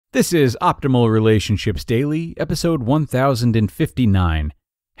This is Optimal Relationships Daily, episode 1059,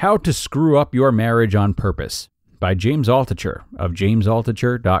 How to Screw Up Your Marriage on Purpose, by James Altucher of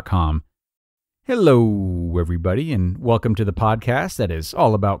jamesaltucher.com. Hello, everybody, and welcome to the podcast that is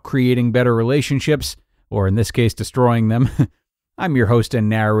all about creating better relationships, or in this case, destroying them. I'm your host and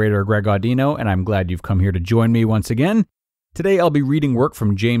narrator, Greg Audino, and I'm glad you've come here to join me once again. Today, I'll be reading work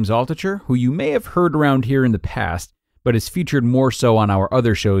from James Altucher, who you may have heard around here in the past, but is featured more so on our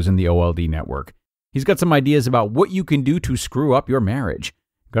other shows in the OLD network. He's got some ideas about what you can do to screw up your marriage.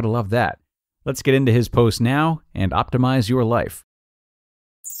 Gotta love that. Let's get into his post now and optimize your life.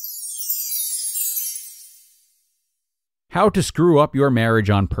 How to Screw Up Your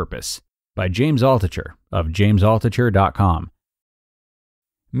Marriage on Purpose, by James Altucher of jamesaltucher.com.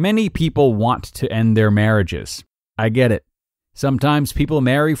 Many people want to end their marriages. I get it. Sometimes people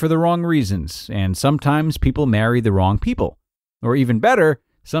marry for the wrong reasons, and sometimes people marry the wrong people. Or even better,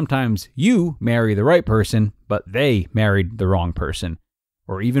 sometimes you marry the right person, but they married the wrong person.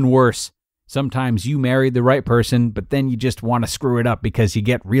 Or even worse, sometimes you married the right person, but then you just want to screw it up because you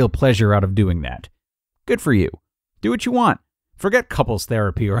get real pleasure out of doing that. Good for you. Do what you want. Forget couples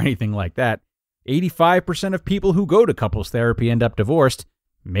therapy or anything like that. 85% of people who go to couples therapy end up divorced.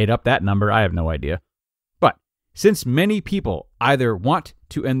 Made up that number, I have no idea. Since many people either want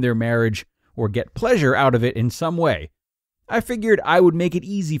to end their marriage or get pleasure out of it in some way, I figured I would make it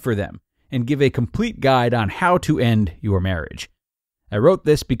easy for them and give a complete guide on how to end your marriage. I wrote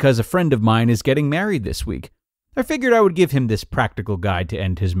this because a friend of mine is getting married this week. I figured I would give him this practical guide to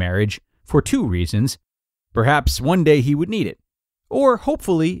end his marriage for two reasons. Perhaps one day he would need it. Or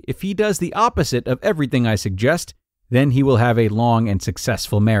hopefully, if he does the opposite of everything I suggest, then he will have a long and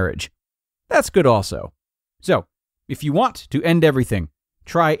successful marriage. That's good also. So, if you want to end everything,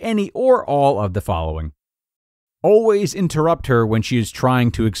 try any or all of the following. Always interrupt her when she is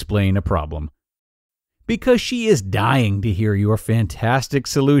trying to explain a problem, because she is dying to hear your fantastic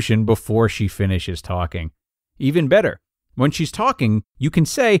solution before she finishes talking. Even better, when she's talking, you can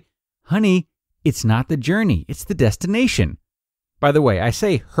say, "Honey, it's not the journey, it's the destination." By the way, I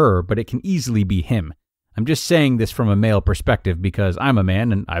say her, but it can easily be him. I'm just saying this from a male perspective because I'm a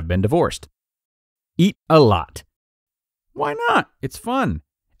man and I've been divorced. Eat a lot. Why not? It's fun.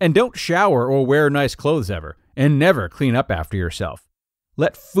 And don't shower or wear nice clothes ever, and never clean up after yourself.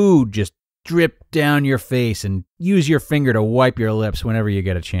 Let food just drip down your face and use your finger to wipe your lips whenever you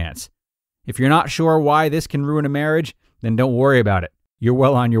get a chance. If you're not sure why this can ruin a marriage, then don't worry about it. You're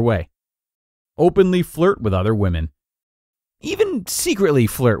well on your way. Openly flirt with other women. Even secretly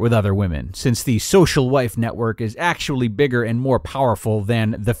flirt with other women, since the social wife network is actually bigger and more powerful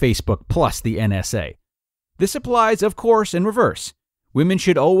than the Facebook plus the NSA. This applies, of course, in reverse. Women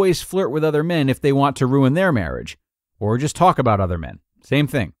should always flirt with other men if they want to ruin their marriage, or just talk about other men. Same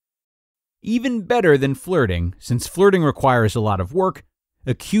thing. Even better than flirting, since flirting requires a lot of work,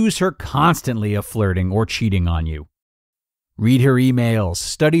 accuse her constantly of flirting or cheating on you. Read her emails,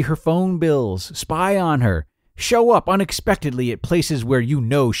 study her phone bills, spy on her, show up unexpectedly at places where you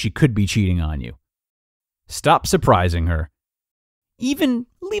know she could be cheating on you. Stop surprising her. Even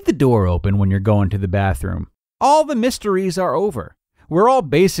leave the door open when you're going to the bathroom. All the mysteries are over. We're all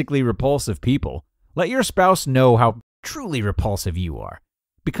basically repulsive people. Let your spouse know how truly repulsive you are.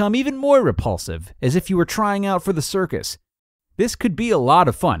 Become even more repulsive, as if you were trying out for the circus. This could be a lot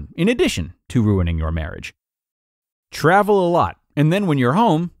of fun, in addition to ruining your marriage. Travel a lot, and then when you're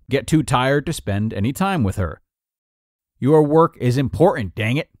home, get too tired to spend any time with her. Your work is important,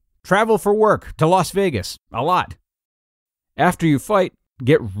 dang it. Travel for work to Las Vegas, a lot. After you fight,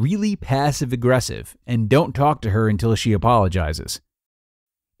 get really passive-aggressive and don't talk to her until she apologizes.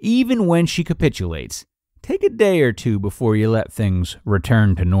 Even when she capitulates, take a day or two before you let things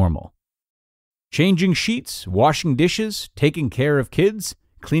return to normal. Changing sheets, washing dishes, taking care of kids,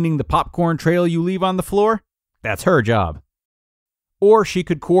 cleaning the popcorn trail you leave on the floor, that's her job. Or she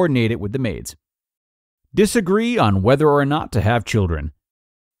could coordinate it with the maids. Disagree on whether or not to have children.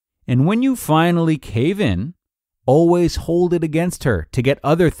 And when you finally cave in, always hold it against her to get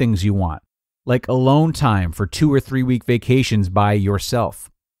other things you want, like alone time for 2 or 3 week vacations by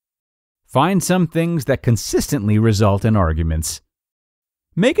yourself. Find some things that consistently result in arguments.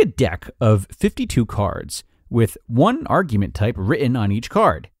 Make a deck of 52 cards with one argument type written on each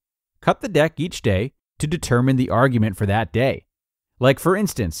card. Cut the deck each day to determine the argument for that day. Like, for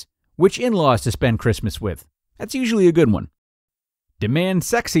instance, which in-laws to spend Christmas with. That's usually a good one. Demand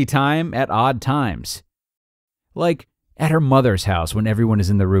sexy time at odd times. Like at her mother's house when everyone is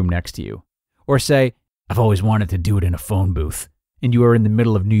in the room next to you. Or say, "I've always wanted to do it in a phone booth," and you are in the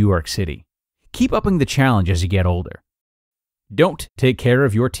middle of New York City. Keep upping the challenge as you get older. Don't take care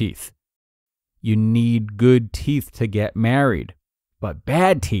of your teeth. You need good teeth to get married, but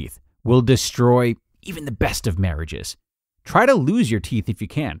bad teeth will destroy even the best of marriages. Try to lose your teeth if you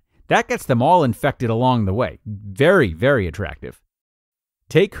can. That gets them all infected along the way. Very, very attractive.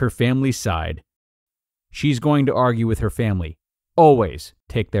 Take her family's side. She's going to argue with her family. Always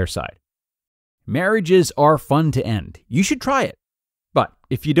take their side. Marriages are fun to end. You should try it. But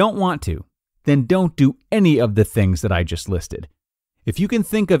if you don't want to, then don't do any of the things that I just listed. If you can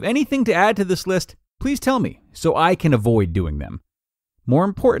think of anything to add to this list, please tell me so I can avoid doing them. More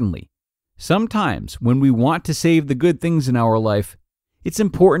importantly, sometimes when we want to save the good things in our life, it's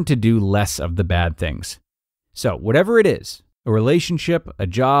important to do less of the bad things. So whatever it is, a relationship, a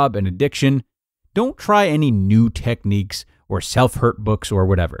job, an addiction, don't try any new techniques or self-hurt books or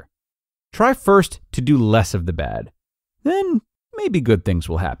whatever. Try first to do less of the bad. Then maybe good things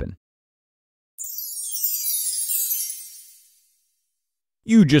will happen.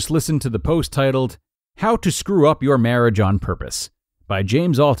 You just listened to the post titled, How to Screw Up Your Marriage on Purpose by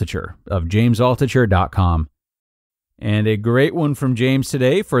James Altucher of jamesaltucher.com. And a great one from James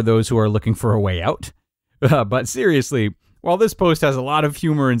today for those who are looking for a way out. But seriously, while this post has a lot of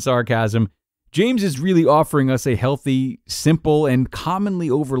humor and sarcasm, James is really offering us a healthy, simple, and commonly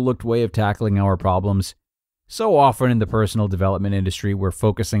overlooked way of tackling our problems. So often in the personal development industry, we're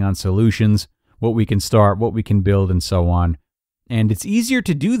focusing on solutions, what we can start, what we can build, and so on. And it's easier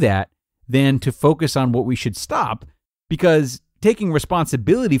to do that than to focus on what we should stop, because taking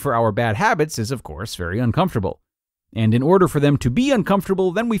responsibility for our bad habits is, of course, very uncomfortable. And in order for them to be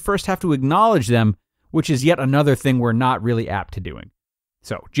uncomfortable, then we first have to acknowledge them, which is yet another thing we're not really apt to doing.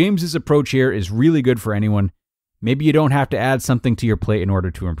 So James's approach here is really good for anyone. Maybe you don't have to add something to your plate in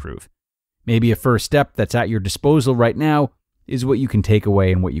order to improve. Maybe a first step that's at your disposal right now is what you can take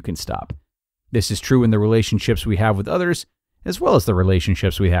away and what you can stop. This is true in the relationships we have with others, as well as the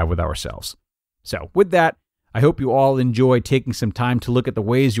relationships we have with ourselves. So with that, I hope you all enjoy taking some time to look at the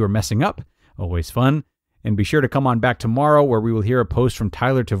ways you are messing up. Always fun. And be sure to come on back tomorrow where we will hear a post from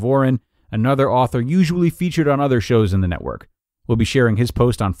Tyler Tavorin, another author usually featured on other shows in the network. We'll be sharing his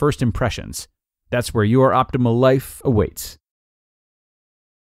post on first impressions. That's where your optimal life awaits.